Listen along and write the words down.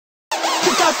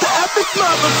this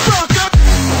motherfucker.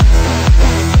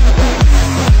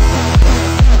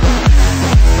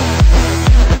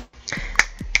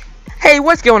 Hey,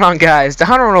 what's going on, guys? The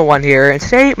Hunter101 here, and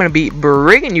today I'm going to be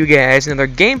bringing you guys another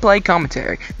gameplay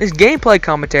commentary. This gameplay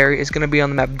commentary is going to be on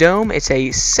the map Dome. It's a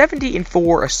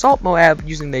 70-4 Assault Moab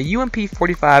using the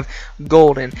UMP-45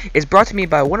 Golden. It's brought to me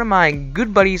by one of my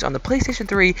good buddies on the PlayStation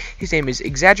 3. His name is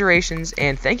Exaggerations,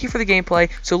 and thank you for the gameplay.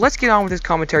 So let's get on with this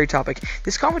commentary topic.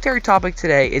 This commentary topic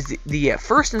today is the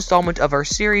first installment of our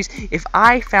series, If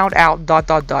I Found Out...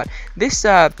 This,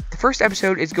 the first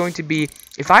episode is going to be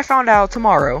if I found out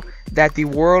tomorrow that the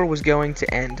world was going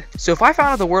to end. So if I found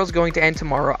out the world's going to end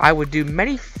tomorrow, I would do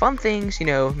many fun things, you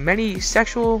know, many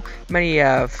things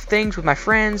with my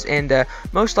friends, and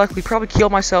most likely probably kill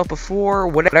myself before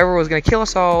whatever was going to kill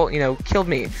us all, you know, killed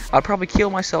me. I'd probably kill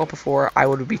myself before I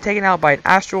would be taken out by an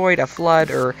asteroid, a flood,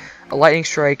 or a lightning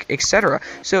strike, etc.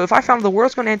 So if I found the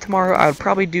world's going to end tomorrow, I would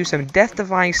probably do some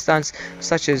death-defying stunts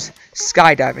such as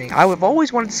skydiving. I would have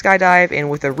always wanted to skydive, and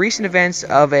with the recent events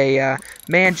of a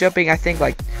man jumping, I think,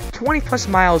 like 20 plus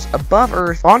miles above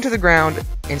Earth onto the ground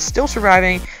and still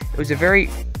surviving, it was a very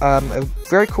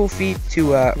cool feat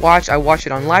to watch. I watched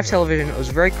it on live television. It was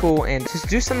very cool, and to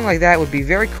do something like that would be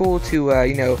very cool to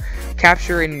you know,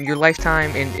 capture in your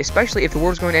lifetime. And especially if the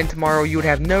world's going to end tomorrow, you would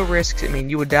have no risks. I mean,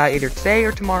 you would die either today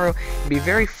or tomorrow. It'd be a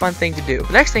very fun thing to do.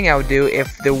 The next thing I would do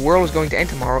if the world was going to end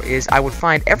tomorrow is I would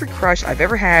find every crush I've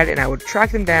ever had, and I would track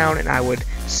them down, and I would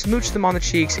smooch them on the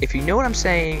cheeks. If you know what I'm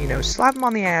saying, you know, slap them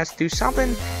on the ass, do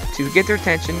something to get their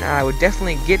attention. I would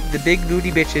definitely get the big booty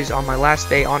bitches on my last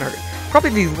day on Earth.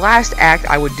 Probably the last act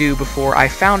I would do before I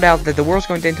found out that the world's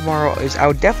going to end tomorrow is I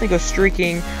would definitely go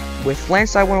streaking with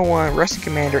Landside101, Rusty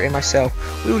Commander, and myself.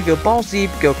 We would go balls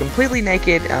deep, go completely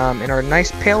naked in our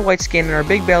nice pale white skin and our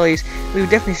big bellies. We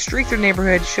would definitely streak through the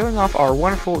neighborhood, showing off our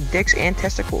wonderful dicks and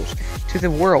testicles to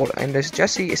the world. And as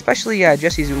Jesse, especially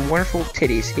Jesse's wonderful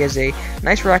titties. He has a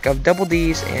nice rack of double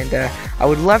D's, and I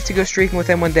would love to go streaking with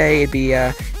him one day. It'd be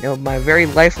you know, my very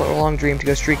lifelong dream to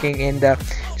go streaking. And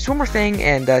just one more thing,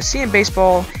 and seeing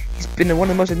baseball. He's been one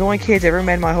of the most annoying kids I've ever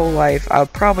met in my whole life. I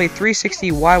would probably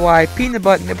 360 YY, pee in the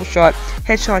butt, nipple shot,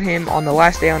 headshot him on the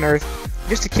last day on Earth,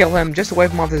 just to kill him, just to wipe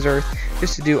him off this Earth,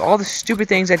 just to do all the stupid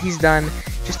things that he's done,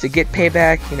 just to get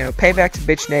payback, you know, payback to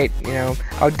Bitch Nate. You know,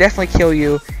 I would definitely kill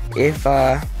you if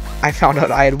I found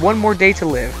out I had one more day to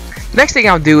live. The next thing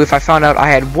I would do if I found out I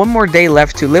had one more day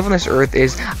left to live on this Earth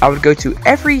is I would go to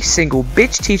every single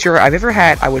bitch teacher I've ever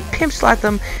had. I would pimp slap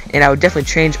them, and I would definitely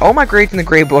change all my grades in the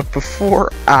grade book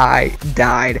before I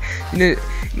died. You know,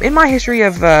 in my history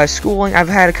of schooling, I've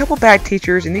had a couple bad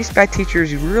teachers, and these bad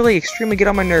teachers really extremely get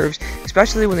on my nerves,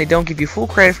 especially when they don't give you full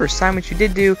credit for assignments you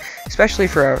did do. Especially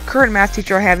for a current math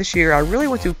teacher I have this year, I really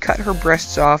want to cut her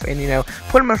breasts off and, you know,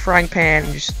 put them in a frying pan,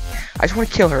 and I just want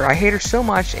to kill her. I hate her so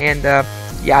much, and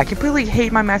yeah, I completely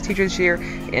hate my math teacher this year,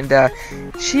 and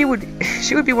she would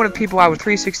be one of the people I would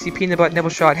 360 pee in the butt, nipple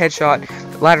shot,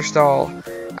 headshot, ladder stall.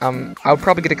 I would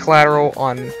probably get a collateral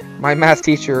on my math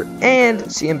teacher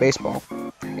and see him baseball.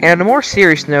 And on a more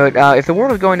serious note, if the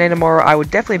world was going to end tomorrow, I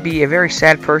would definitely be a very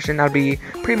sad person. I'd be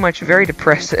pretty much very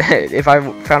depressed if I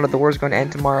found out the world was going to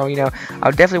end tomorrow. You know, I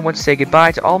would definitely want to say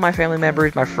goodbye to all my family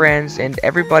members, my friends, and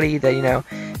everybody that, you know,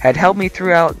 had helped me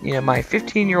throughout, you know, my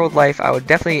 15-year-old life. I would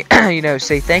definitely, you know,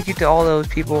 say thank you to all those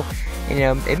people. And, you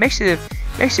know, it makes you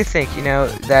think, you know,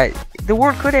 that the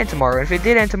world could end tomorrow. If it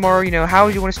did end tomorrow, you know, how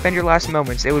would you want to spend your last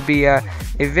moments? It would be a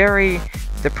very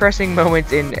depressing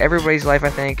moment in everybody's life,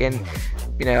 I think, and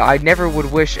you know, I never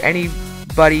would wish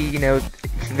anybody, you know,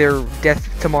 their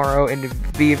death tomorrow, and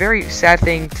it'd be a very sad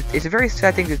thing. It's a very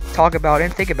sad thing to talk about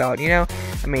and think about. You know,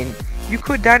 I mean, you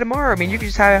could die tomorrow. I mean, you could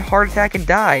just have a heart attack and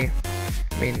die.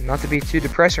 I mean, not to be too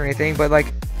depressed or anything, but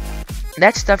like,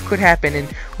 that stuff could happen. And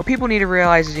what people need to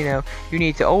realize is, you know, you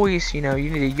need to always, you know,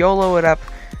 you need to YOLO it up,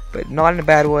 but not in a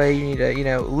bad way. You need to, you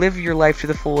know, live your life to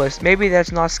the fullest. Maybe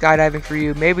that's not skydiving for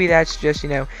you. Maybe that's just, you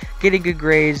know, getting good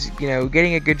grades, you know,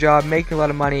 getting a good job, making a lot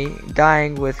of money,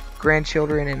 dying with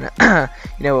grandchildren, and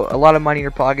you know, a lot of money in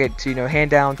your pocket to, you know,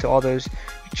 hand down to all those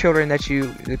children that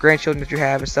the grandchildren that you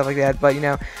have and stuff like that. But, you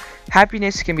know,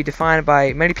 happiness can be defined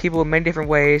by many people in many different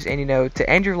ways, and, you know, to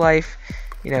end your life,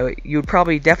 you know, you would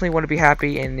probably definitely want to be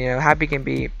happy, and, you know, happy can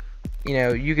be, you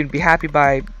know, you can be happy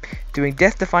by doing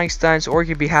death-defying stunts, or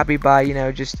you can be happy by, you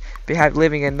know, just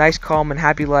living a nice, calm, and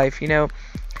happy life. You know,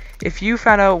 if you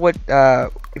found out what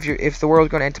if the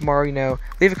world's going to end tomorrow, you know,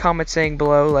 leave a comment saying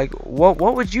below, like,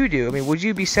 what would you do? I mean, would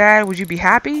you be sad? Would you be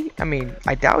happy? I mean,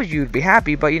 I doubt you'd be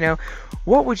happy, but you know,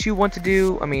 what would you want to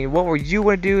do? I mean, what would you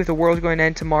want to do if the world's going to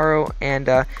end tomorrow? And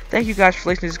thank you guys for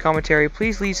listening to this commentary.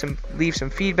 Please leave some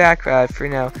feedback for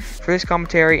for this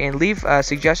commentary, and leave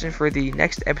suggestions for the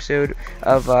next episode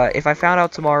of if I found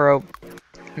out tomorrow.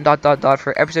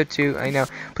 For episode 2.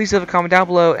 Please leave a comment down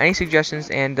below, any suggestions,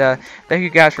 and thank you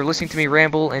guys for listening to me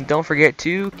ramble, and don't forget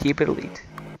to keep it elite.